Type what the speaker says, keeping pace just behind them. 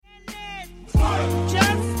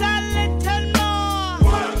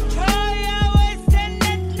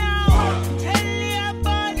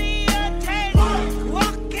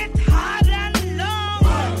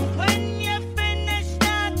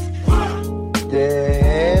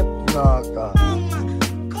The knocker.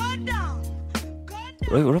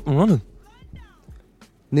 Right, we're up and running.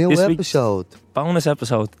 New This episode. Bonus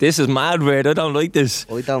episode. This is mad weird. I don't like this.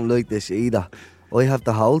 I don't like this either. I have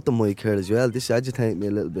to hold the mic here as well. This agitates me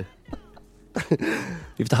a little bit. You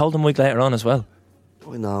have to hold the mic later on as well.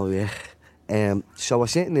 I know, yeah. So we're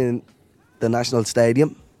sitting in the National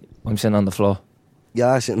Stadium. I'm sitting on the floor.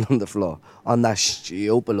 Yeah, sitting on the floor. On that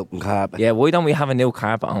stupid looking carpet. Yeah, why don't we have a new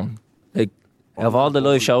carpet on? Like, of all the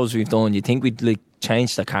live shows we've done, you think we'd like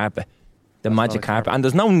change the carpet? The magic carpet. And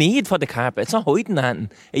there's no need for the carpet. It's not hiding anything.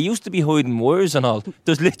 It used to be hiding wires and all.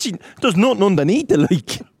 There's nothing underneath it,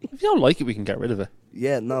 like. If you don't like it, we can get rid of it.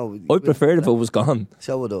 Yeah, no. I'd prefer if it was gone.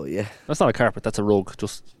 So would I, yeah. That's not a carpet, that's a rug,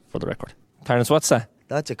 just for the record. Terence, what's that?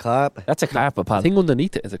 That's a carpet. That's a carpet, pal. The thing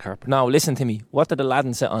underneath it is a carpet. No, listen to me. What did the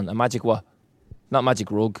Aladdin sit on? A magic what? Not magic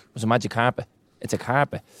rug. It was a magic carpet. It's a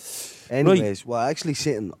carpet. Anyways, we're actually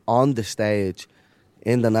sitting on the stage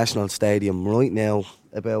in the National Stadium right now.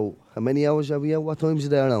 About how many hours are we out? What time is it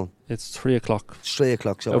there now? It's 3 o'clock. It's 3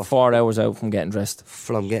 o'clock. So About 4 hours out from getting dressed.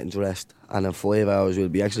 from getting dressed, and in 5 hours we'll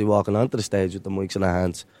be actually walking onto the stage with the mics in our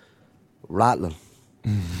hands, rattling.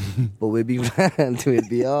 But we'll be grand. We'll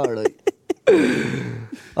be all right.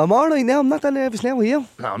 I'm all right now. I'm not that nervous now. Are you?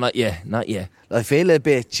 No, not yet. Not yet. I feel a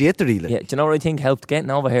bit jittery. Like. Yeah, do you know what I think helped?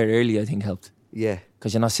 Getting over here early, I think helped. Yeah.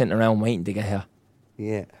 Because you're not sitting around waiting to get here.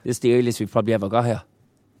 Yeah. This is the earliest we've probably ever got here.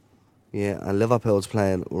 Yeah. And Liverpool's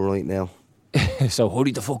playing right now. So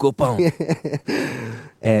hurry the fuck up, on.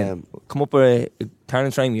 Come up with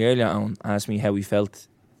Terence rang me earlier on, asked me how we felt,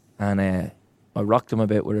 and I rocked him a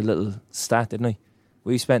bit with a little stat, didn't I?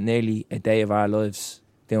 We spent nearly a day of our lives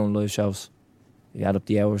doing live shows. We add up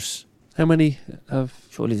the hours. How many have...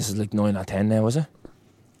 Surely this is like 9 or 10 now, is it?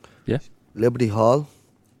 Yeah. Liberty Hall,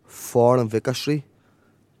 4 on Vicar Street.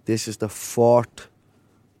 This is the 4th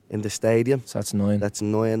in the stadium. So that's 9. That's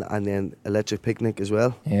 9, and then Electric Picnic as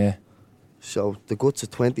well. Yeah. So the guts of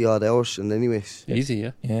 20 odd hours, and anyways, Easy,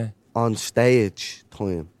 yeah. Yeah. on stage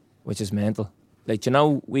time. Which is mental. Like, you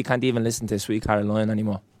know, we can't even listen to Sweet Caroline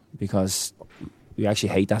anymore because we actually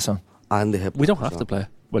hate that song. And the hip. We don't have to play.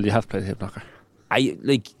 Well, you have to play the hip knocker.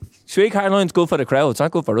 Sweet Caroline's good for the crowd. It's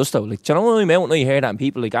not good for us though. Like, do you know when I'm out and I hear that and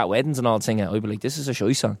people like at weddings and all sing it, I'd be like, this is a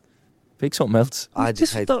shy song. Pick something else. I just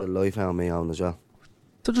This hate don't- the life out of me on as well.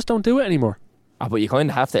 So just don't do it anymore. Ah, but you kind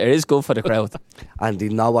of have to. It is good for the crowd. And they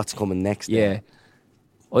know what's coming next. Yeah.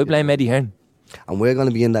 I blame Eddie Hearn. And we're going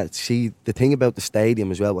to be in that. See, the thing about the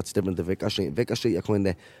stadium as well, what's different to Vicar Street. Vicar Street, you're kind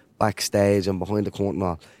of backstage and behind the curtain and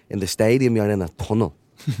all. In the stadium, you're in a tunnel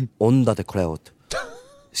under the crowd.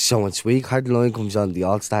 So when Sweet Caroline comes on, the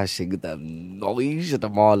All-Stars singing, the noise of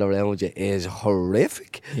them all around you is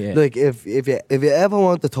horrific. Yeah. Like, if you ever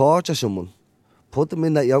want to torture someone, put them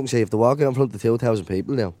in that yoke and say, you have to walk out in front of 2,000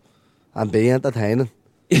 people now and be entertaining.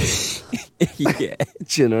 Yeah.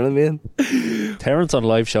 Do you know what I mean? Terence on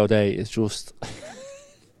live show day is just...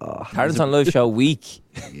 Terence on live show week.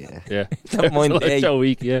 Yeah. Yeah. Don't mind Terence on day. live show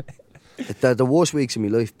week, yeah. They're the worst weeks of my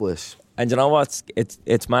life, boys. And you know what?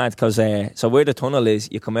 It's mad because so where the tunnel is,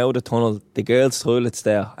 you come out of the tunnel, the girls' toilet's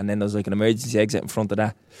there, and then there's like an emergency exit in front of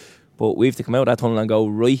that. But we have to come out of that tunnel and go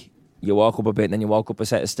right. You walk up a bit, and then you walk up a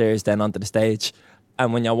set of stairs, then onto the stage.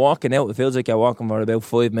 And when you're walking out, it feels like you're walking for about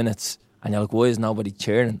 5 minutes. And you're like, why is nobody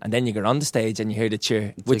cheering? And then you get on the stage and you hear the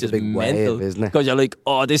cheer, which like a is big mental. wave, isn't it? Because you're like,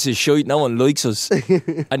 oh, this is shite, no one likes us.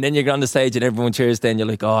 And then you get on the stage and everyone cheers, then you're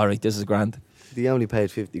like, oh, all right, this is grand. They only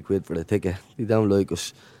paid 50 quid for the ticket. They don't like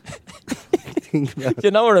us.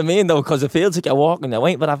 You know what I mean, though? Because it feels like you're walking, you're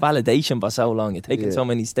waiting for that validation for so long. You're taking Yeah. so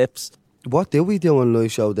many steps. What do we do on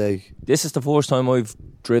live show day? This is the first time I've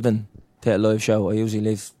driven to a live show. I usually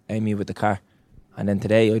leave Amy with the car. And then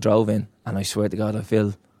today I drove in and I swear to God I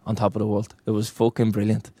feel on top of the world. It was fucking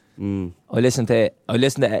brilliant. I listen to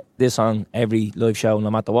this song every live show no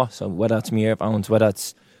matter what. So whether it's my earphones, whether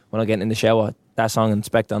it's when I get in the shower, that song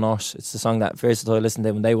Inspector Norse. It's the song that first I listened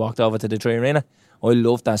to when they walked over to the Tree Arena. I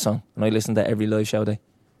loved that song and I listen to it every live show day.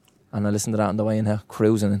 And I listen to that on the way in here,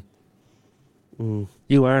 cruising in.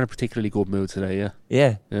 You are in a particularly good mood today, yeah?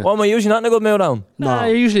 Yeah. Yeah. Well, am I usually not in a good mood on? Nah,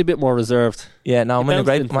 you're usually a bit more reserved. Yeah, no, I'm You in a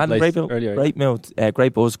great, bounced I'm having a into great, place earlier. great mood,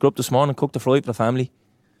 great buzz. Grew up this morning, cooked a fry for the family.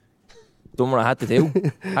 Done what I had to do.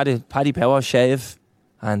 Had a Paddy Power shave,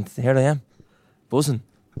 and here I am, buzzing.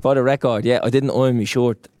 For the record, yeah, I didn't iron my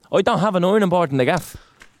shirt. I don't have an ironing board in the gaff.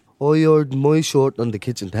 I ironed my shirt on the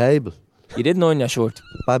kitchen table. You didn't iron your shirt.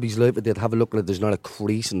 Babby's life, I did have a look at it. There's not a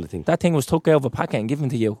crease in the thing. That thing was took out of a packet and given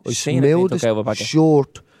to you. I seen it being took out of a Smoothest packet.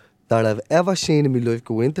 shirt that I've ever seen in my life.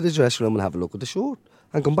 Go into the dressing room and have a look at the shirt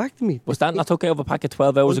and come back to me. Was that not took out of a packet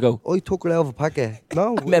 12 hours ago? I took it out of a packet.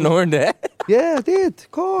 No. And then ironed it. Yeah, I did.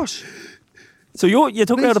 Of course. So you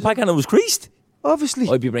took it out of the packet and it was creased? Obviously.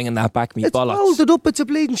 I'd be bringing that back, me It's bollocks. folded up, it's a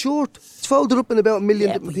bleeding short. It's folded up in about a million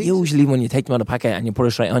Yeah, different but pieces. usually when you take them out of the packet and you put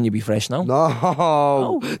it straight on, you'd be fresh now.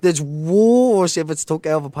 No. There's worse if it's took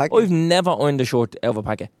out of a packet. I've never ironed a shirt out of a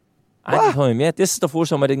packet. Any time, yeah. This is the first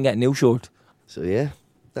time I didn't get a new shirt. So yeah,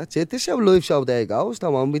 that's it. This is how live show day goes,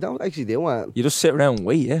 though, man. We don't actually do it. You just sit around and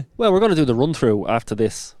wait, yeah. Well, we're going to do the run through after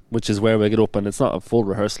this, which is where we get up, and it's not a full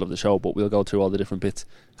rehearsal of the show, but we'll go through all the different bits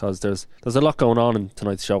because there's a lot going on in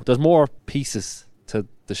tonight's show. There's more pieces to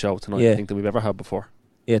the show tonight, Yeah. I think, than we've ever had before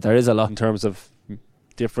Yeah, there is a lot. in terms of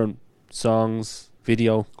different songs,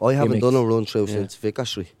 video. I haven't Gimmicks. done a run through Yeah. since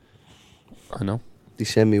Vickery. I know. They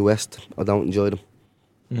send me west. I don't enjoy them.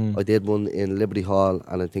 Mm. I did one in Liberty Hall,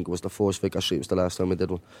 and I think it was the first Vicar Street was the last time I did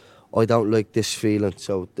one. I don't like this feeling.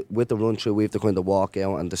 So with the run through, we have to kind of walk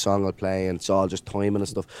out, and the song will play, and it's all just timing and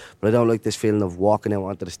stuff. But I don't like this feeling of walking out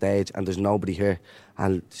onto the stage and there's nobody here,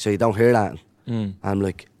 and so you don't hear that. I'm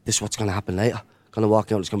like, this is what's going to happen later. Gonna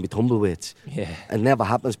walk out, it's gonna be tumbleweeds. Yeah. It never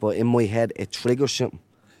happens, but in my head, it triggers something,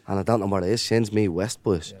 and I don't know what it is. Sends me west,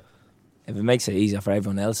 boys. If it makes it easier for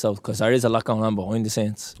everyone else, though, because there is a lot going on behind the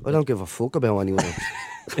scenes. I don't give a fuck about anyone else.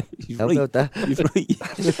 You're How right. about that? You're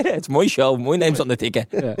right. It's my show. My name's on the ticket.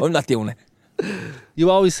 Yeah. I'm not doing it.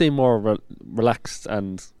 You always seem more relaxed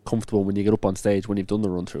and comfortable when you get up on stage when you've done the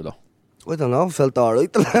run through, though. I don't know, I felt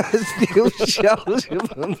alright the last few shows,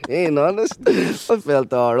 if I'm being honest. I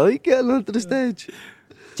felt alright getting onto the stage. Do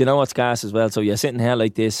you know what's gas as well? So you're sitting here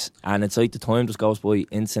like this, and it's like the time just goes by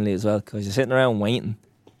instantly as well, because you're sitting around waiting,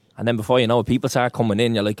 and then before you know it, people start coming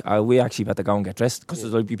in. You're like, oh, we actually better go and get dressed, because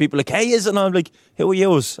there's like people like, hey, and I'm like, who are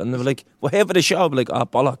yous? And they're like, whatever the show. I'm like, oh,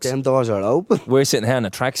 bollocks. Them doors are open. We're sitting here in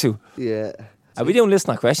a tracksuit. Yeah. Are we doing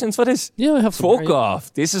listener questions for this? Yeah, I have some. Fuck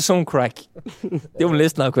off. This is some crack. Doing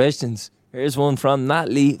listener questions. Here's one from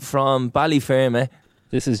Natalie from Ballyfermot.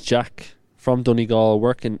 This is Jack from Donegal,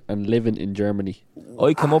 working and living in Germany.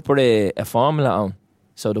 I come up with a formula on.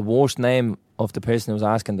 So the worst name of the person who's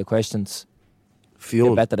asking the questions, the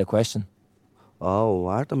Fionn. better the question. Oh,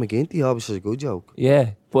 Arthur McGinty, obviously a good joke.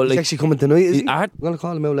 Yeah, but He's like, actually coming tonight, is he? Art- I'm going to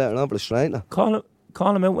call him out later on for the straightener.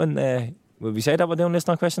 call him out when will we say that we're doing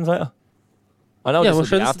listener questions later? I know Yeah, this well, will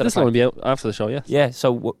sure, be this after this the will fact. be out after the show, yeah. Yeah,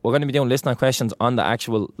 so we're going to be doing listener questions on the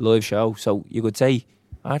actual live show. So you could say,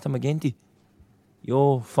 Arthur McGinty,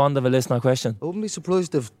 you're fond of a listener question. I wouldn't be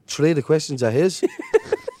surprised if 3 of the questions are his.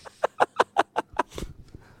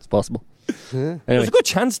 It's possible. Yeah. There's Anyway, a good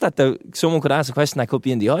chance that someone could ask a question that could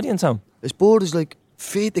be in the audience. On His board is like,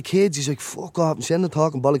 feed the kids. He's like, fuck off and send them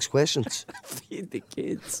talking bollocks questions. feed the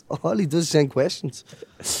kids. All he does is send questions.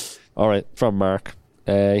 all right, from Mark.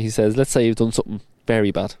 He says, let's say you've done something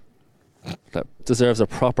very bad that deserves a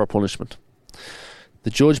proper punishment. The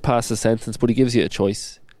judge passes sentence, but he gives you a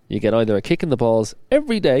choice. You get either a kick in the balls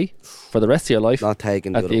every day for the rest of your life Not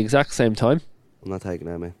taking at the the exact same time, I'm not taking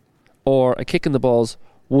that, man. or a kick in the balls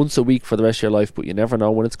once a week for the rest of your life, but you never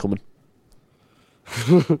know when it's coming.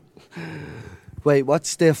 Wait,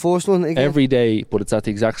 what's the first one again? Every day, but it's at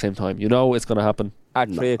the exact same time. You know it's going to happen. At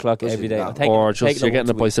No, 3 o'clock doesn't every day. matter. I'm taking- Or just taking you're it getting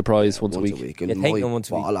it once by week. surprise once a week. And You're taking them once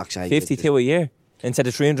a week. bollocks, I 52 a year instead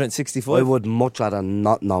of I 365. would much rather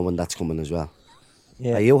not know when that's coming as well.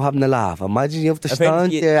 Yeah. Are you having a laugh? Imagine you have to I think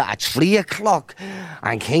stand you- there at 3 o'clock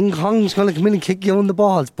and King Kong's going to come in and kick you on the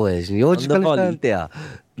balls, boys. And you're just the going to volley. stand there.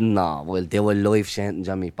 No, well, they will life sentence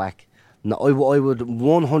on me back. No, I would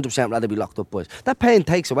 100% rather be locked up, boys. That pain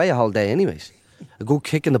takes away a whole day anyways. A good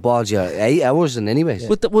kick in the balls, yeah, 8 hours and anyways.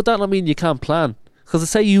 Would that not mean you can't plan? Because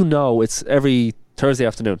say you know it's every Thursday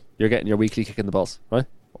afternoon you're getting your weekly kick in the balls, right?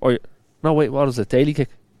 Or no, wait, what is it? Daily kick?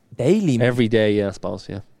 Daily, man. Every day, yeah, I suppose,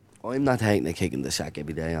 yeah. I'm not taking a kick in the sack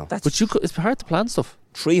every day, now. That's But it's hard to plan stuff.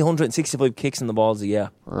 365 kicks in the balls a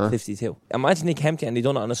year. Uh. 52. Imagine they came to you and they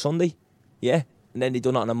done it on a Sunday. Yeah. And then they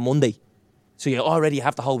done it on a Monday. So you already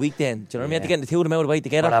have the whole week then. Do you know what I mean? You have to get the two of them out of the way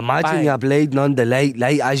together. But imagine Bang. you're bleeding on the late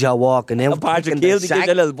as you're walking out. And Patrick kicking the Kilty gives sack.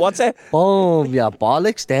 you a little, what's it? Boom, yeah,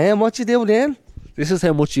 bollocks, damn, what you do then? This is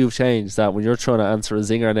how much you've changed, that when you're trying to answer a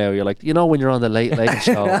zinger now, you're like, you know when you're on the late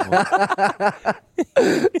show.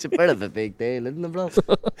 It's a bit of a big deal, isn't it, bro?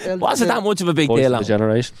 Was it that much of a big Voice deal? of the Alan?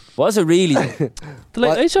 generation. Was it really? The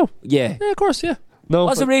late show? Yeah. Yeah, of course, yeah. No,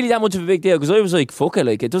 Was it really that much of a big deal? Because I was like, fuck it,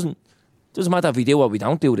 like, it doesn't matter if we do or we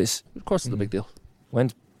don't do this. of course it's a big deal.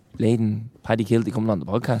 When's Bladen Paddy Kilty coming on the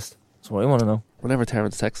podcast? That's what I want to know. Whenever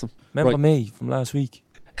Terence texts him. Remember Right. me from last week?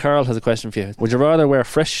 Carl has a question for you. Would you rather wear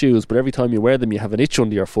fresh shoes, but every time you wear them you have an itch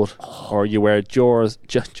under your foot, or you wear Joe's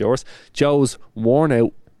worn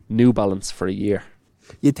out New Balance for a year?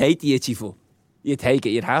 You take the itchy foot. You take it,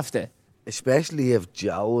 you'd have to. Especially if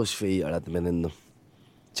Joe's feet are at the minute in them.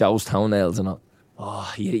 Joe's toenails and all.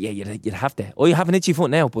 Oh, you'd have to. Oh, you have an itchy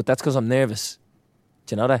foot now, but that's because I'm nervous.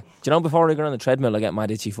 Do you know that? Do you know before I go on the treadmill, I get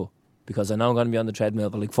mad itchy foot? Because I know I'm going to be on the treadmill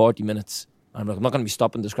for like 40 minutes. I'm like, I'm not going to be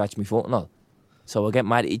stopping to scratch my foot and all. So I get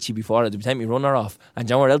mad itchy before I take my runner off. And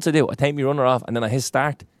do you know what else I do? I take my runner off and then I hit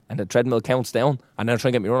start and the treadmill counts down and then I try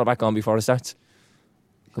and get my runner back on before it starts.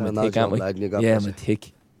 I'm a tick, aren't we? Yeah, I'm a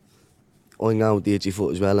tick. I'm now with the itchy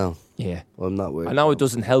foot as well now. Yeah. I'm not worried. I know it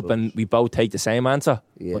doesn't help and we both take the same answer,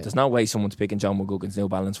 Yeah. but there's no way someone's picking John McGugan's New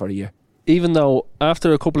Balance for a year. Even though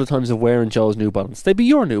after a couple of times of wearing Joe's New Balance, they'd be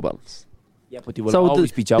your New Balance. Yeah, but they will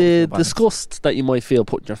always be Joe's New the Balance. disgust that you might feel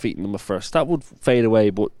putting your feet in them at first, that would fade away,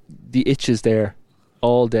 but the itch is there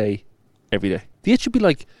all day, every day. The itch would be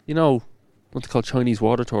like, you know, what they call Chinese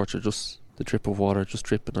water torture, just the drip of water just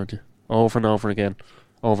dripping on you over and over again,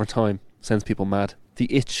 over time, sends people mad.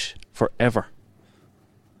 The itch forever.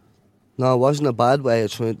 No, it wasn't a bad way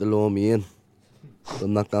of trying to lure me in. But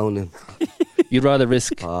knock down in. You'd rather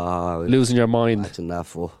risk losing your mind. Imagine that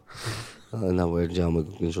for. I'm not worried John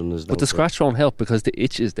McGugan's running us down. But the scratch won't help because the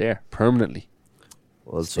itch is there permanently.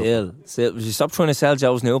 Still, you stop trying to sell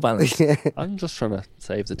Joe's New Balance. I'm just trying to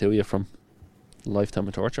save the two of you from a lifetime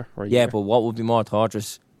of torture. Or a Yeah, year. but what would be more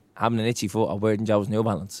torturous? Having an itchy foot or wearing Joe's New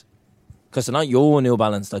Balance? Because they're not your New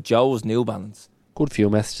Balance, they're Joe's New Balance. Good few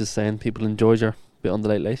messages saying people enjoyed your bit on the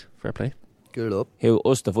late. Fair play. Girl up. Who,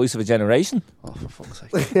 us, the voice of a generation? Oh, for fuck's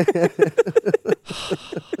sake.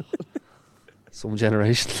 Some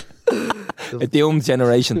generation. A doomed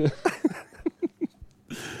generation.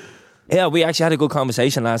 Yeah, we actually had a good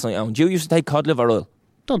conversation last night. And you used to take cod liver oil?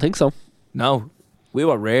 Don't think so. No, we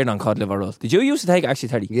were reared on cod liver oil. Did you used to take it actually,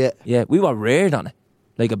 Teddy? Yeah. Yeah, we were reared on it.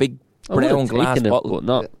 Like a big I would have brown glass taken it, bottle. but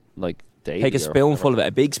not like daily. Take a or spoonful of whatever. it,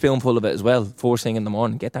 a big spoonful of it as well, first thing in the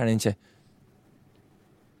morning. Get that into you.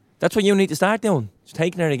 That's what you need to start doing. Just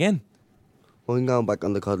taking it again. I'm going back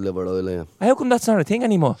on the cod liver oil, yeah. How come that's not a thing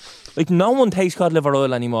anymore? Like, no one takes cod liver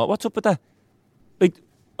oil anymore. What's up with that? Like,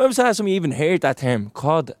 when was the last time you even heard that term?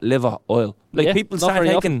 Cod liver oil. Like, Yeah, people not start very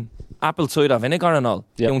taking apple cider vinegar and all,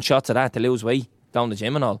 Yep. doing shots of that to lose weight, down the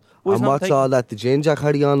gym and all. Why is And not what's taking- all that? The ginger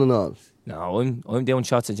carry on and all? No, I'm doing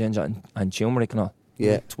shots of ginger and turmeric and all.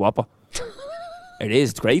 Yeah. It's whopper. It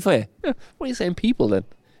is. It's great for you. Yeah, what are you saying, people then?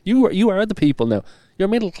 You are the people now. You're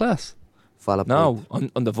middle class. Falla No,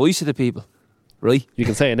 point. I'm the voice of the people. Right? You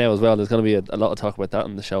can say it now as well. There's going to be a lot of talk about that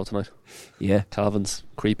in the show tonight. Yeah. Calvin's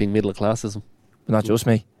creeping middle classism. But not just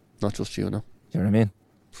me. Not just you, no. Do you know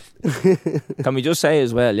what I mean? Can we just say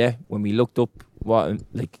as well, yeah, when we looked up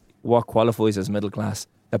what qualifies as middle class,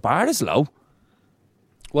 the bar is low.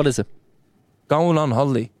 What is it? Going on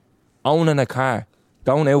holiday, owning a car,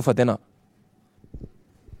 going out for dinner.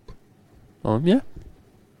 Yeah.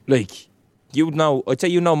 Like, I'd say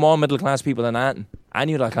you know more middle class people than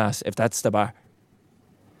any other class, if that's the bar.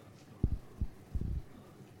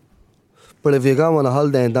 But if you go on a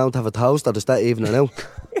holiday and don't have a toaster, does that even it out?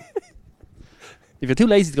 If you're too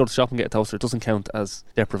lazy to go to the shop and get a toaster, it doesn't count as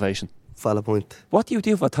deprivation. Falla point. What do you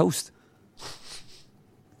do for toast?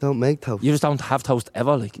 Don't make toast. You just don't have toast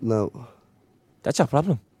ever, like. No. That's your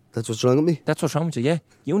problem. That's what's wrong with me. That's what's wrong with you, yeah.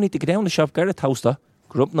 You need to go down the shop, get a toaster,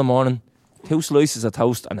 get up in the morning, 2 slices of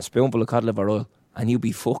toast and a spoonful of cod liver oil, and you'll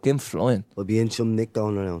be fucking flying. I'll be in some nick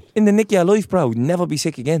going around. In the nick of your life, bro. You'll never be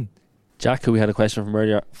sick again. Jack, who we had a question from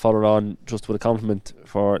earlier, followed on just with a compliment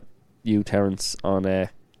for you, Terence, on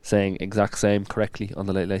saying exact same correctly on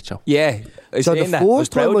the Late Late Show. Yeah. I So the was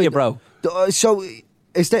first proud time of you, bro. So,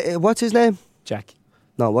 is that, what's his name? Jack.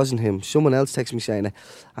 No, it wasn't him. Someone else texted me saying it.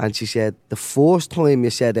 And she said, the first time you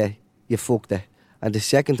said it, you fucked it. And the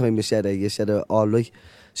second time you said it, you said it all right.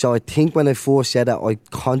 So I think when I first said it, I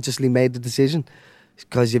consciously made the decision.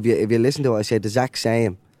 Because if you listen to it, I said the exact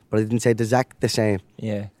same. But I didn't say the exact the same.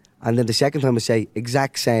 Yeah. And then the second time I say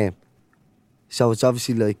exact same. So it's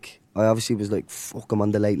obviously like, I obviously was like, fuck, I'm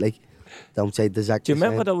on the late, like, don't say the exact Do you the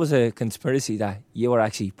remember same. there was a conspiracy that you were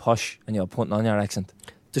actually posh and you were putting on your accent?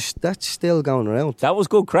 That's still going around. That was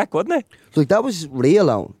good crack, wasn't it? Like, that was real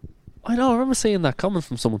on. I know, I remember seeing that comment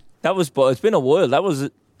from someone. That was, but it's been a while. That was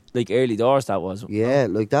like early doors, that was. Yeah,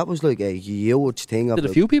 like, that was like a huge thing. Did a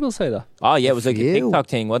few people say that? Oh, yeah, it was like a Few. TikTok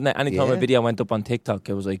thing, wasn't it? Anytime Yeah. a video went up on TikTok,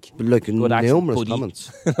 it was like, Like, good accent, numerous buddy.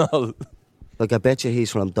 comments. all. Like, I bet you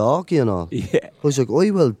he's from Doggy and all. Yeah. I was like,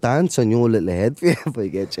 I will dance on your little head for you if I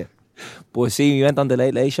get you. But see, he went on the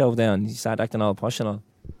Late Late Show there and he started acting all posh and all.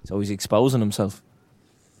 So he's exposing himself.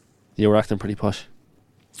 You were acting pretty posh.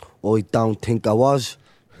 I don't think I was.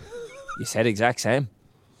 You said exact same.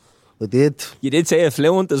 I did. You did say it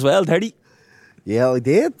fluent as well, Teddy. Yeah, I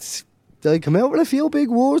did. They come out with a few big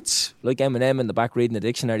words. Like Eminem in the back reading the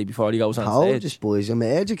dictionary before he goes on How stage. just boys, I'm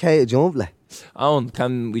an educated jumpler. Owen,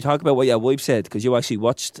 can we talk about what your wife said? Because you actually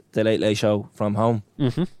watched the Late Late Show from home.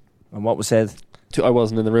 Mm-hmm. And what was said? I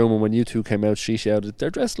wasn't in the room, and when you two came out, she shouted, "They're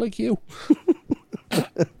dressed like you."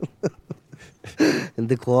 And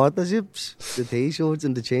the quarter zips, the t-shirts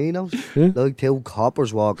and the chinos. Yeah. Like two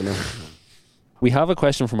coppers walking out. We have a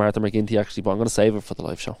question from Arthur McGinty, actually, but I'm going to save it for the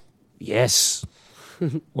live show. Yes.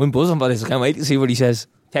 I'm buzzing by this. I can't wait to see what he says.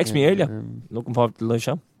 Text me earlier. Looking forward to the live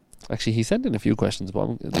show. Actually, he sent in a few questions,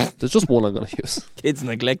 but there's just one I'm going to use. Kids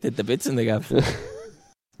neglected the bits in the gap.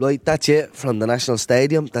 Right, that's it from the National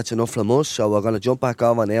Stadium. That's enough from us. So we're going to jump back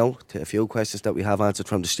over now to a few questions that we have answered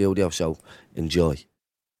from the studio. So enjoy.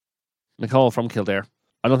 Nicole from Kildare.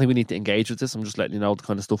 I don't think we need to engage with this. I'm just letting you know the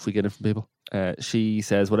kind of stuff we get in from people. She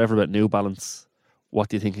says, whatever about New Balance, what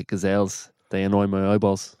do you think of Gazelles? They annoy my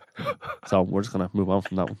eyeballs. So we're just going to move on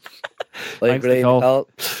from that one. I Thanks, agree, Nicole. Nicole.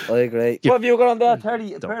 I agree. What have you got on there?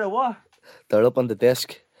 30? A pair of what? They're up on the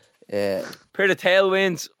desk. Pair of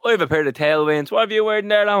tailwinds. I have a pair of tailwinds. What have you wearing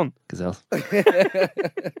there, Lon? Gazelles.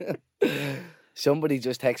 Somebody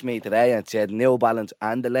just texted me today and said New Balance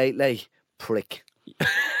and the Late Late. Prick.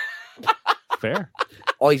 Fair.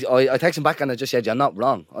 I texted him back and I just said, you're not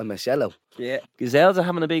wrong. I'm a sellout. Yeah. Gazelles are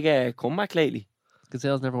having a big comeback lately.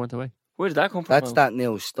 Gazelles never went away. Where did that come from? That's that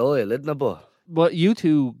new style, isn't it, but? But you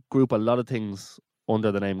two group a lot of things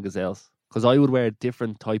under the name Gazelles. Because I would wear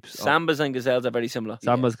different types of Sambas and gazelles are very similar.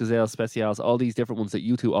 Sambas, Gazelles, Specials, all these different ones that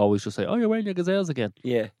you two always just say, oh, you're wearing your Gazelles again.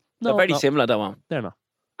 Yeah. No, They're very no. similar, that one. They're not.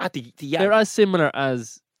 At the They're as similar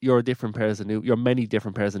as your many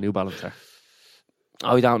different pairs of New Balance are.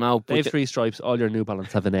 I don't know. They have three stripes, all your New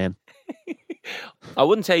Balance have an N. I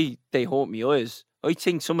wouldn't say they haunt me eyes. I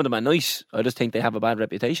think some of them are nice. I just think they have a bad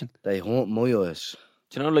reputation. They haunt my eyes.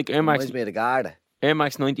 Do you know, like Air Max Reminds me of the Garda.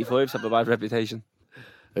 95s have a bad reputation.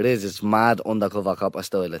 It is. It's mad undercover copper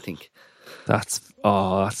style, I think.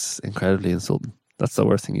 That's incredibly insulting. That's the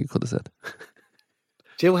worst thing you could have said.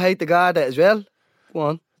 Do you hate the Garda as well? Go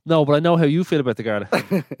on. No, but I know how you feel about the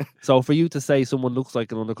Garda. So for you to say someone looks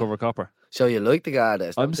like an undercover copper, So you like the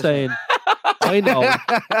Garda? I'm saying I know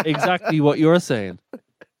exactly what you're saying.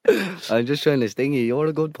 I'm just trying to sting you. You're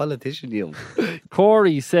a good politician, you.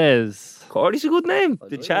 Corey says, Corey's a good name.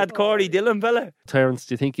 The Chad Corey Dillon fella. Terence,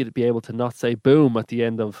 do you think you'd be able to not say boom at the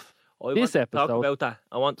end of I this want to episode? talk about that.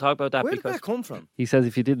 I want to talk about that Where did because that come from? He says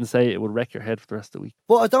if you didn't say it, it would wreck your head for the rest of the week.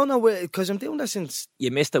 Well, I don't know where, because I'm doing that since... you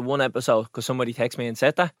missed it one episode because somebody texted me and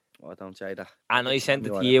said that. Oh, don't say that. And I sent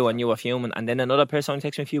it No, to you and you were fuming. And then another person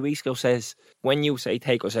texted me a few weeks ago says, when you say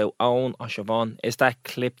take us out, Owen or Siobhan, is that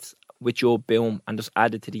clipped with your boom and just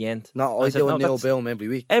added to the end? No, I I said, do no, a new that's- boom every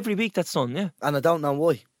week. Every week that's done, yeah. And I don't know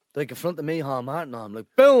why. Like in front of me, Hall Martin, I'm like,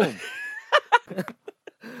 boom!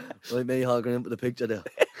 Like me hogging into the picture there.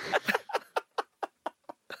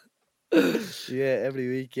 Yeah, every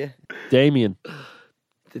week, yeah. Damien,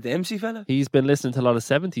 The Dempsey fella? he's been listening to a lot of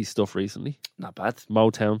 70s stuff recently. Not bad.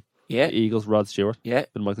 Motown, Yeah, the Eagles, Rod Stewart, yeah.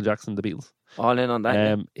 and Michael Jackson, the Beatles. All in on that.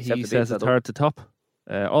 yeah. Except He the says Beatles, it's I hard to top.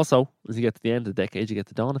 Also, as you get to the end of the decade, you get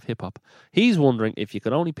the dawn of hip hop. He's wondering if you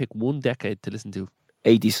could only pick one decade to listen to.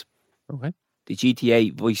 80s. Okay. The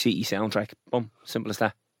GTA Vice City soundtrack. Boom. Simple as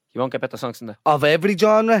that. You won't get better songs than that. Of every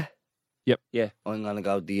genre? Yep. Yeah. I'm going to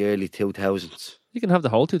go the early 2000s. You can have the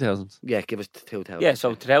whole 2000s. Yeah, give us the 2000s. Yeah,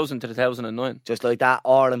 so 2000 to 2009. Just like that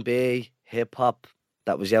R&B, hip-hop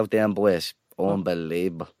that was out there, boys.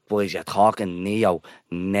 Unbelievable. Boys, you're talking Neo,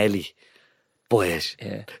 Nelly. Boys,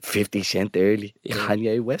 Yeah. 50 Cent early, Yeah.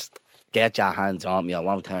 Kanye West. Get your hands on me. I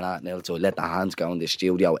won't turn out else. So let the hands go in the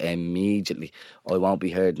studio immediately. I won't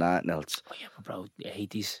be heard nothing else. Oh, yeah, but bro, the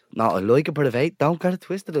 80s. No, I like a bit of 80s. Don't get it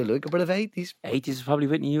twisted. I like a bit of 80s. 80s is probably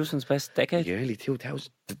Whitney Houston's best decade. The early 2000s.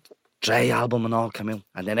 The Dre album and all come out.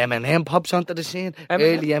 And then Eminem pops onto the scene.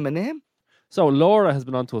 Eminem. Early Eminem. So Laura has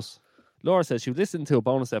been on to us. Laura says she was listening to a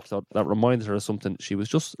bonus episode that reminded her of something she was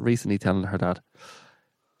just recently telling her dad.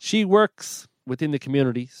 She works within the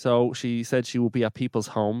community, so she said she will be at people's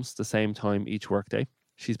homes the same time each workday.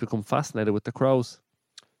 She's become fascinated with the crows.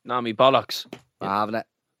 Nah, me bollocks. Having it.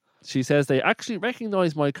 She says they actually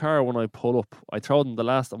recognise my car when I pull up. I throw them the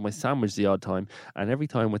last of my sandwich the odd time, and every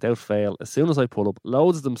time without fail, as soon as I pull up,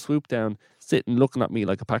 loads of them swoop down, sitting looking at me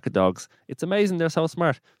like a pack of dogs. It's amazing they're so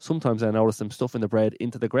smart. Sometimes I notice them stuffing the bread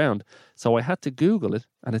into the ground, so I had to Google it,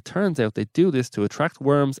 and it turns out they do this to attract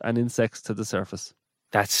worms and insects to the surface.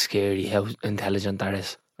 That's scary how intelligent that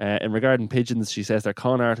is. In regarding pigeons, she says they're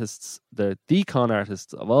con artists. They're the con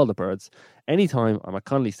artists of all the birds. Anytime I'm at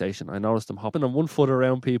Connolly Station, I notice them hopping on one foot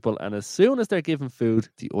around people, and as soon as they're given food,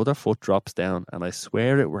 the other foot drops down, and I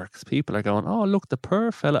swear it works. People are going, oh, look, the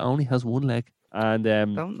poor fella only has one leg. And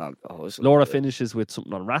Laura finishes with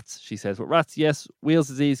something on rats. She says, with rats, yes, Wheels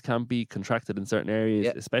disease can be contracted in certain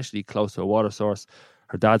areas, especially close to a water source.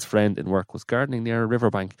 Her dad's friend in work was gardening near a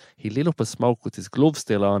riverbank. He lit up a smoke with his gloves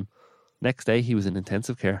still on. Next day, he was in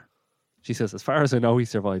intensive care. She says, as far as I know, he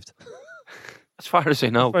survived. As far as I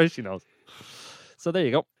know. As far as she knows. So there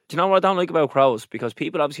you go. Do you know what I don't like about crows? Because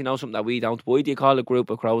people obviously know something that we don't. Why do you call a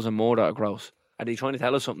group of crows a murder of crows? Are they trying to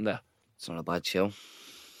tell us something there? It's not a bad show.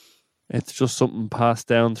 It's just something passed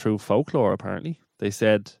down through folklore, apparently. They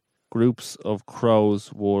said groups of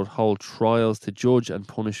crows would hold trials to judge and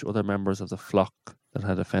punish other members of the flock that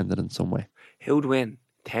had offended in some way. Who'd win?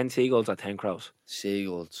 10 seagulls or 10 crows?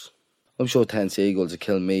 Seagulls. I'm sure 10 seagulls would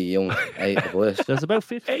kill me, young 8 of boys. There's about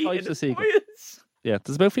 50 types of seagulls. Yeah,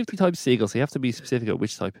 there's about 50 types of seagulls, so you have to be specific at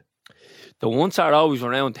which type. The ones that are always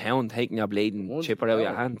around town taking your bleeding chipper out of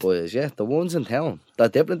your hand. Boys, yeah, the ones in town. They're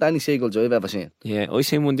different than any seagulls I've ever seen. Yeah, I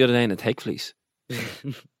seen one the other day in a tech fleece.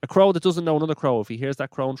 A crow that doesn't know another crow, if he hears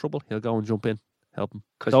that crow in trouble, he'll go and jump in, help him.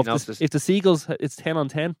 So if the seagulls, it's 10 on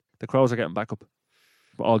 10, the crows are getting back up.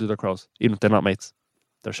 All the other crows, even if they're not mates,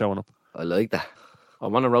 they're showing up. I like that. I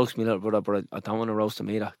want to roast my little brother, but I don't want to roast him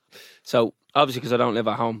either. So, obviously, because I don't live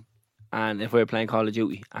at home, and if we're playing Call of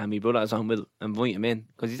Duty, and my brother is on with, invite him in,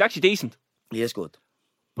 because he's actually decent. He is good.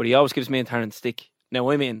 But he always gives me and Terence stick. Now,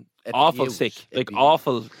 I mean, awful stick. Like,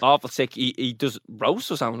 awful stick. He does roast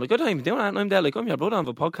or something. Like, I don't even do that. And I'm there, like, I'm your brother on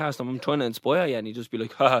a podcast, and I'm trying to inspire you, and he'd just be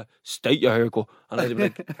like, haha, state your haircut. And I'd be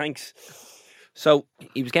like, thanks. So,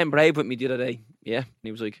 he was getting brave with me the other day. Yeah. And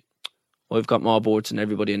he was like, I've got more boards than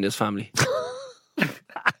everybody in this family.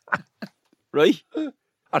 Right?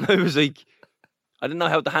 And I was like, I didn't know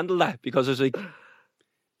how to handle that, because I was like,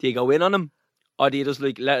 do you go in on him? Or do you just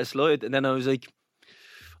like let it slide? And then I was like,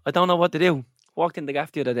 I don't know what to do. Walked in the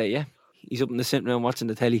gaff the other day, yeah. He's up in the sitting room watching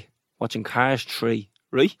the telly, watching Cars 3,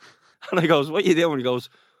 right? And I goes, what are you doing? He goes,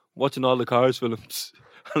 watching all the Cars films.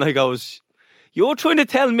 And I goes, you're trying to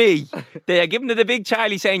tell me that you're giving it a big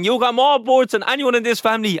Charlie saying you got more boards than anyone in this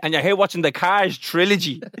family, and you're here watching the Cars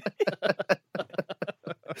trilogy.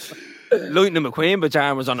 Lightning McQueen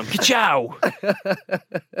pajamas on him. Ka-chow!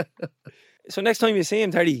 So next time you see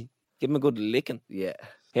him, Terry, give him a good licking. Yeah.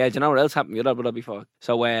 Yeah, do you know what else happened? Your other brother before.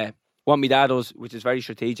 So what my dad does, which is very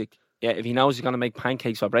strategic, yeah, if he knows he's going to make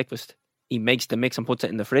pancakes for breakfast, he makes the mix and puts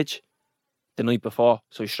it in the fridge the night before.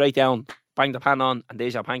 So straight down, bang the pan on, and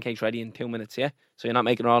there's your pancakes ready in 2 minutes, yeah? So you're not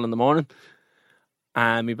making it all in the morning.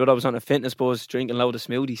 And my brother was on a fitness buzz drinking a load of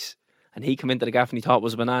smoothies. And he came into the gaff and he thought it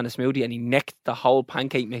was a banana smoothie, and he necked the whole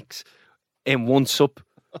pancake mix in one sup.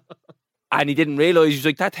 And he didn't realise. He was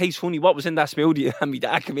like, that tastes funny. What was in that smoothie? And my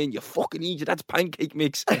dad came in, you fucking idiot, that's pancake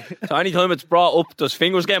mix. So anytime it's brought up, there's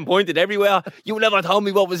fingers getting pointed everywhere. You never told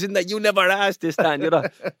me what was in that. You never asked this, that, and the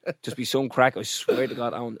other. Just be some crack. I swear to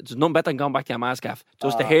God, Owen. There's nothing better than going back to your mask gaff.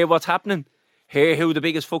 Just to hear what's happening. Hear who the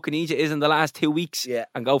biggest fucking idiot is in the last 2 weeks. Yeah.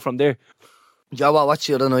 And go from there. Do you know what? What's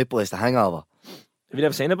the other night, boys? The Hangover. Have you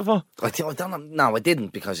ever seen it before? I don't know. No, I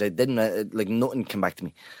didn't, because I didn't, like, nothing came back to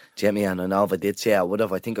me. Do you get me? And I know if I did say I would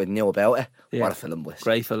have, I think I knew about it. Yeah. What a film, boys.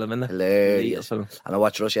 Great film, isn't it? Hilarious. Film. And I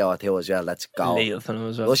watched Rush Hour 2 as well. Let's go. Little film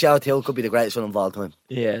as well. Rush Hour 2 could be the greatest film of all time.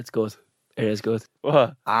 Yeah, it's good. It is good.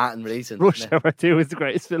 What? Art and recent. Rush Hour 2 is the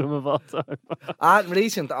greatest film of all time. Art and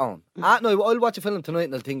recent, Owen. No, I'll watch a film tonight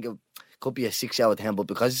and I'll think it could be a 6 out of 10, but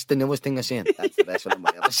because it's the newest thing I've seen, that's the best film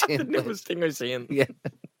I've ever seen. The newest thing I've seen. Yeah.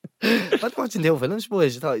 I'm watching 2 films,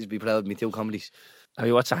 boys. I thought you'd be proud of me 2 comedies. Have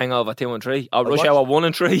you watched The Hangover 2 and 3? Or Rush Hour 1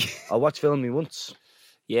 and 3? I watched film me once.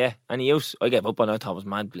 Yeah, any use? I gave up on it. I thought it was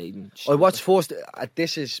mad bleeding. I watched first,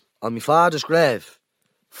 this is on my father's grave.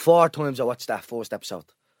 4 times I watched that first episode.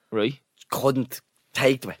 Right. Couldn't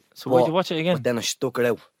take to it. So why'd you watch it again? But then I stuck it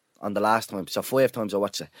out on the last time. So 5 times I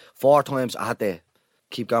watched it. 4 times I had to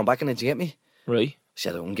keep going back in it. Do you get me? Right. I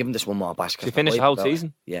said, I'm giving this one more bash. Did you finish the whole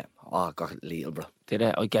season? Yeah. Oh, I got little, bro. Did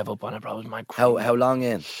I? I gave up on it, bro. It was my How long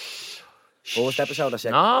in? First episode, I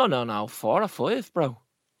said. No. 4 or 5, bro.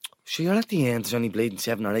 So you're at the end. There's only bleeding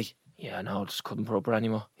 7 or 8. Yeah, no, just couldn't put up with it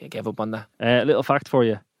anymore. I gave up on that. A little fact for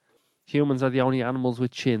you. Humans are the only animals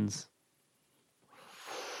with chins.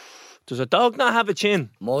 Does a dog not have a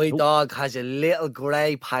chin? My dog has a little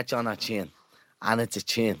grey patch on her chin. And it's a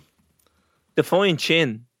chin. Define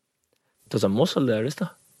chin. There's a muscle there, is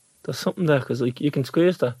there? There's something there, because like, you can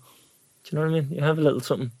squeeze that. Do you know what I mean? You have a little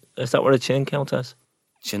something. Is that what a chin counts as?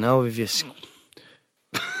 Do you know if you...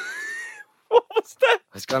 What was that?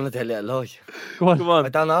 was going to tell you a lie. Go on. Come I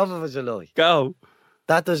on, don't know if it was a lie. go.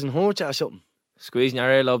 That doesn't hurt you or something. Squeezing your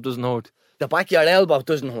earlobe doesn't hurt. The back of your elbow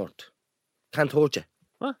doesn't hurt. Can't hurt you.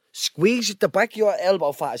 What? Squeeze the back of your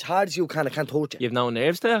elbow fat as hard as you can. It can't hurt you. You've no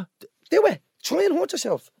nerves there. Do it. Try and hurt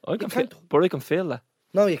yourself. I can You feel, can't. but I can feel that.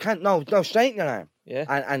 No, you can't. No, straighten your arm. Yeah.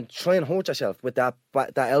 And try and hurt yourself with that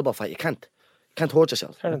elbow fat. You can't. Can't hurt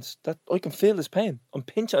yourself. Terence, that I can feel this pain. I'm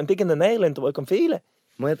pinching, I'm digging the nail into it. I can feel it.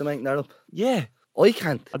 Might have to make that up. Yeah. I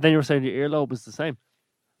can't. And then you were saying your earlobe is the same.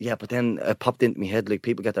 Yeah, but then it popped into my head like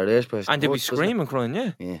people get their ears pierced. And they'd be Hurts, doesn't it? screaming, crying,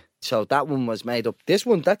 yeah. Yeah. So that one was made up. This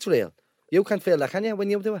one, that's real. You can't feel that, can you, when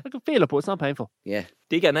you do it? I can feel it, but it's not painful. Yeah.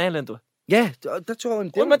 Do you get a nail into it? Yeah, that's all I'm I'm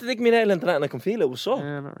doing. about to dig my nail into that and I can feel it. It was so.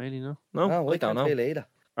 Not really, no. No, No, I I don't can't know. feel it either.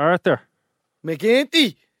 Arthur,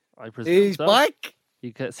 McGinty, I presume he's so. back.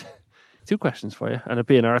 You get 2 questions for you, and it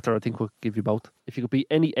being Arthur, I think we'll give you both. If you could be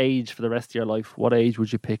any age for the rest of your life, what age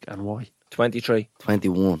would you pick and why? 23.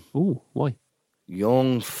 21. Ooh, why?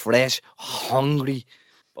 Young, fresh, hungry,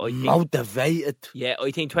 I think, motivated. yeah,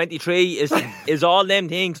 I think 23 is all them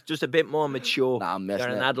things, just a bit more mature. Nah, I'm messing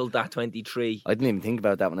You're an it. adult at 23. I didn't even think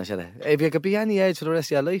about that when I said it. If you could be any age for the rest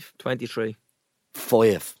of your life, 23.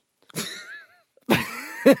 5.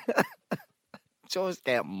 Just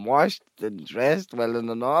getting washed and dressed well in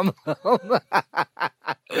the normal.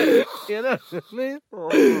 You know what I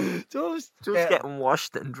mean? Just getting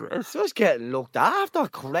washed and dressed. just getting looked after,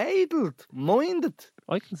 cradled, minded.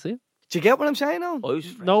 I can see it. Do you get what I'm saying now? I was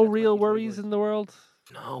fresh No at real 23, worries in the world.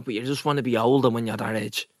 No, but you just want to be older when you're that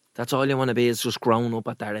age. That's all you want to be, is just grown up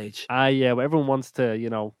at that age. Yeah, well, everyone wants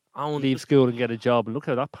to, leave school and get a job, and look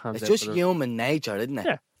how that pans It's out. just for them. human nature, isn't it?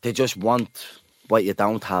 Yeah. They just want what you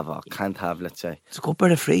don't have or can't have, let's say. It's a good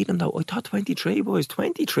bit of freedom, though. I thought 23, boys.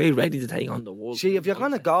 23, ready to take on the world. See, if you're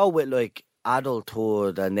going to go with like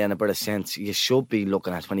adulthood and then a bit of sense, you should be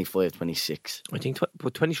looking at 25, 26. I think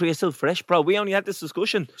but 23 is still fresh, bro. We only had this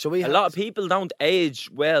discussion. So we a had lot of this- people don't age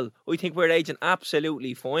well. I think we're aging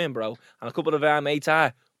absolutely fine, bro. And a couple of our mates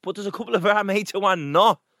are. But there's a couple of our mates who are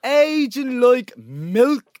not. Aging like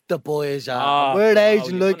milk, the boys are. We're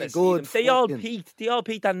aging you like wanna a see good them. They all fucking- peaked. They all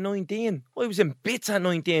peaked at 19. I was in bits at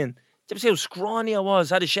 19. Did you ever see how scrawny I was?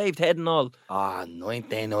 Had a shaved head and all.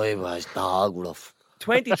 19 I was dog rough.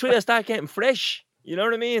 23, I start getting fresh. You know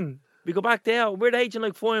what I mean? We go back there. We're aging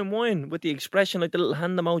like fine wine with the expression, like the little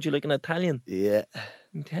hand emoji, like an Italian. Yeah.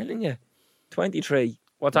 I'm telling you. 23.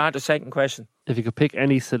 What's the second question? If you could pick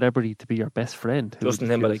any celebrity to be your best friend, who would Justin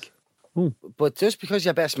you choose? Timberlake. But just because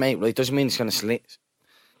you're best mate, right, doesn't mean it's going to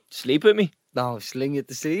Sleep with me. No, sling you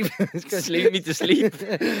to sleep. Sleep me to sleep.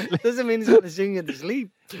 Doesn't mean it's going to sing you to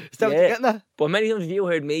sleep. Is that what you're getting at? But many times you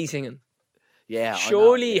heard me singing. Yeah.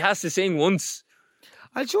 Surely he has to sing once.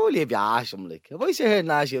 I'll surely if you ask him, like, if I say here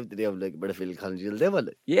and ask you if they have like a bit of Phil Collins, you'll do it.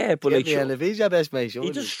 Like. Yeah, but like, And if he's your best mate, he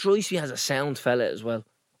surely. just strikes me as a sound fella as well.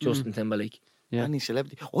 Justin Timberlake. Yeah. Any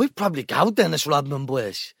celebrity. I'd probably go Dennis Rodman,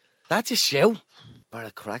 boys. That's a show. But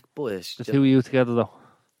a crack, boys. The two of you together, though.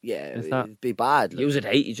 Yeah, Is that- it'd be bad. Like. You would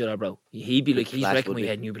hate each other, bro. He'd be like, he's Clash wrecking would my be.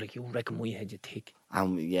 head, and you'd be like, you reckon my head, you tick.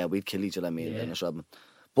 And yeah, we'd kill each other, me and Yeah. Dennis Rodman.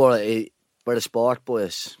 But a sport,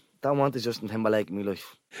 boys. Don't want to Justin Timberlake in my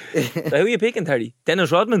life. So who are you picking, 30?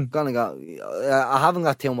 Dennis Rodman? Gonna go. I haven't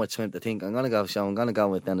got too much time to think. I'm gonna go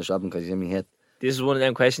with Dennis Rodman because he's in my head. This is one of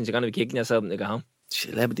them questions you're going to be kicking yourself when you go home.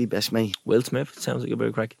 Celebrity best mate. Will Smith, sounds like a bit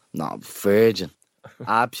of crack. No, virgin.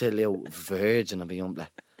 Absolute virgin of a young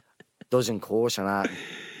black. Doesn't course or not.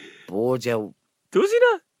 Boards out. Does he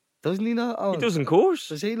not? Doesn't he not? Oh, He doesn't course.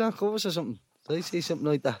 Does he not course or something? Did I see something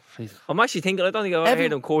like that? I'm actually thinking, I don't think I've ever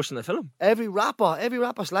heard him course in a film. Every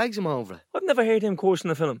rapper slags him over it. I've never heard him course in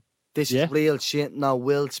a film. This Yeah. is real shit. No,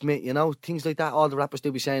 Will Smith, things like that. All the rappers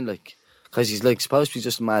do be saying, like, because he's like supposed to be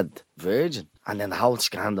just a mad virgin. And then the whole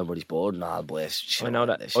scandal with his board and all, boys. I know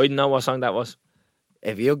that. I didn't know what song that was.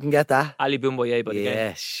 If you can get that. Ali Boomboye, but again.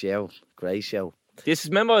 Yeah, show. Great show. This is,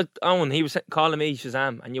 remember Owen, he was calling me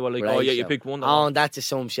Shazam, and you were like, Great oh yeah, you show. picked one. Oh, and that's a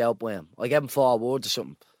some shout by him. I gave him 4 words or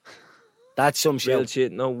something. That's some Real shout.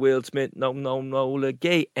 shit, no Will Smith, no, the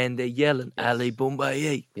gay, and they're yelling, Ali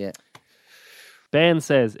Boomboye. Yeah. Ben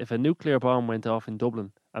says, if a nuclear bomb went off in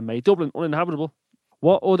Dublin and made Dublin uninhabitable,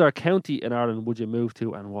 what other county in Ireland would you move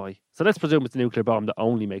to and why? So let's presume it's a nuclear bomb that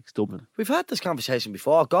only makes Dublin. We've had this conversation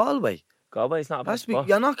before. Galway. Galway's not a bad Has to be, spot.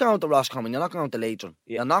 you're not going to Roscommon. You're not going to Leitrim.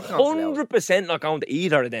 You're not going to Louth. 100% not going to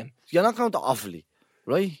either of them. You're not going to Offaly.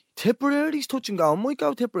 Right? Tipperary's touch and go. Might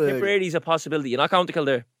go Tipperary. Tipperary's a possibility. You're not going to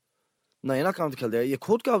Kildare. No, you're not going to Kildare. You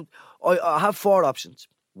could go. I have 4 options: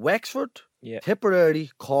 Wexford, Yeah.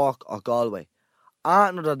 Tipperary, Cork, or Galway.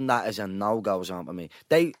 And other than that is a no-go zone for me.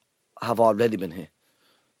 They have already been here,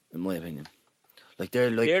 in my opinion. Like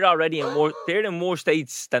they're like. They're already in more. They're in more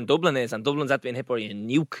states than Dublin is, and Dublin's at being hit by a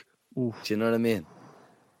nuke. Oof. Do you know what I mean?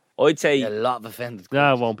 I'd say A lot of offended.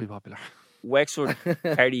 Yeah, it won't be popular. Wexford,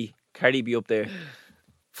 Cardi be up there.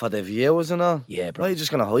 For the viewers and all. Yeah, bro. Why are you just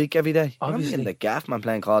gonna hike every day? Obviously. I'm in the gaff man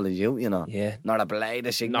playing Call of Duty, you know. Yeah. Not a blade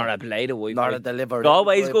of signal. Not a blade of Wi-Fi. Not a delivery.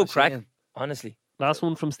 Always go crack. Honestly, Last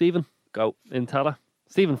one from Stephen go. in Tala.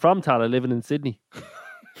 Stephen from Tala, living in Sydney.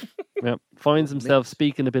 Yeah, finds himself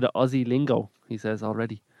speaking a bit of Aussie lingo, he says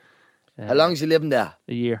already. How long is he living there?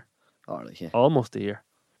 A year. Alright, yeah. Almost a year.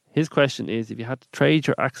 His question is, if you had to trade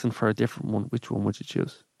your accent for a different one, which one would you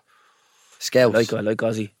choose? Scouts. I like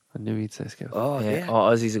Aussie. I knew he'd say Scouse. Oh, yeah. Oh,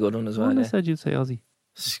 Aussie's a good one as well. I Yeah. said you'd say Aussie.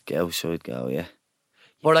 Scouts I'd go, yeah.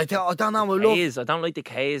 But I don't know, I love. K's. I don't like the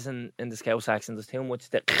K's in the Scouse accent. There's too much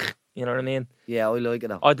that, you know what I mean? Yeah, I like it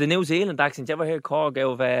though. Or the New Zealand accent. You ever hear Cork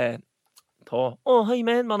out of Thor? Oh, hey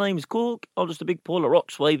man, my name's Cork. Oh, just a big pile of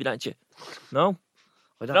rocks waving at you. No?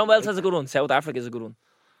 I No one else has a good one. South Africa's a good one.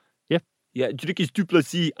 Yep. Yeah, Dricky's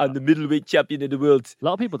Duplessis and the middleweight champion of the world. A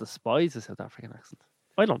lot of people despise the South African accent.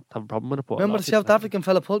 I don't have a problem with it. But Remember the South African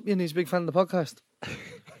fella put me in, he's a big fan of the podcast.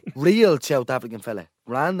 Real South African fella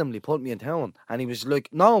randomly put me in town and he was like,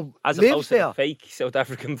 no, As lives opposed to there. the fake South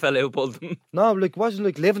African fella who pulled them. No, like wasn't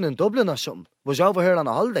like living in Dublin or something. Was over here on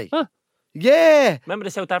a holiday. Huh. Yeah. Remember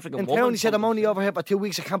the South African In woman? town, he said, I'm only over here for 2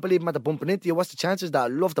 weeks. I can't believe I'm at the bumping into you. What's the chances that I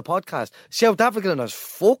love the podcast? South African as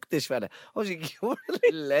fuck, this fella. I was like, you're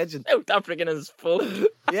a legend. South African as fuck.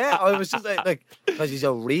 Yeah, I was just like, because he's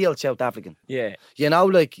a real South African. Yeah. You know,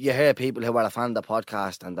 like, you hear people who are a fan of the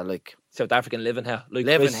podcast and they're like, South African living here. Like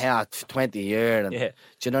living Chris. here 20 years. And, Yeah.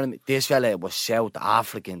 do you know what I mean? This fella was South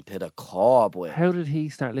African to the core, boy. How did he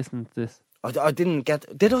start listening to this? I didn't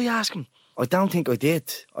get... Did I ask him? I don't think I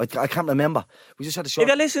did. I can't remember. We just had a short... If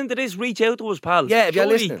you're listening to this, reach out to us, pal. Yeah, if you're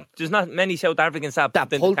Surely listening. There's not many South Africans that That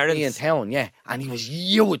pulled me in town, yeah. And he was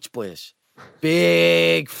huge, boys.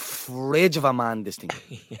 Big fridge of a man, this thing.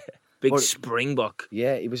 Big But- springbok.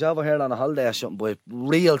 Yeah, he was over here on a holiday or something, but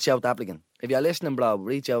real South African. If you're listening, bro,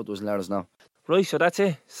 reach out to us and let us know. Right, so that's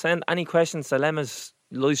it. Send any questions, dilemmas,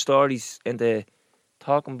 life stories into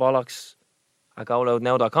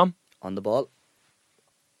talkingbollocks@goloudnow.com. On the ball.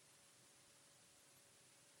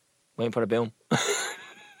 Waiting for the boom.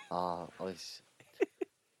 Oh, nice.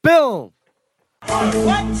 Boom!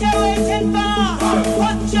 What you waiting for?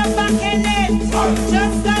 Put your back in it.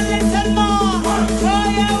 Just a little more. Throw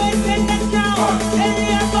your weight in the snow. Tell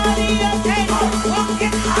your body okay. Walk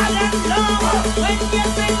it hard and long. When you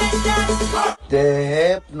finish that The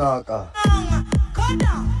hip knocker. song, go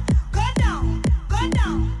down.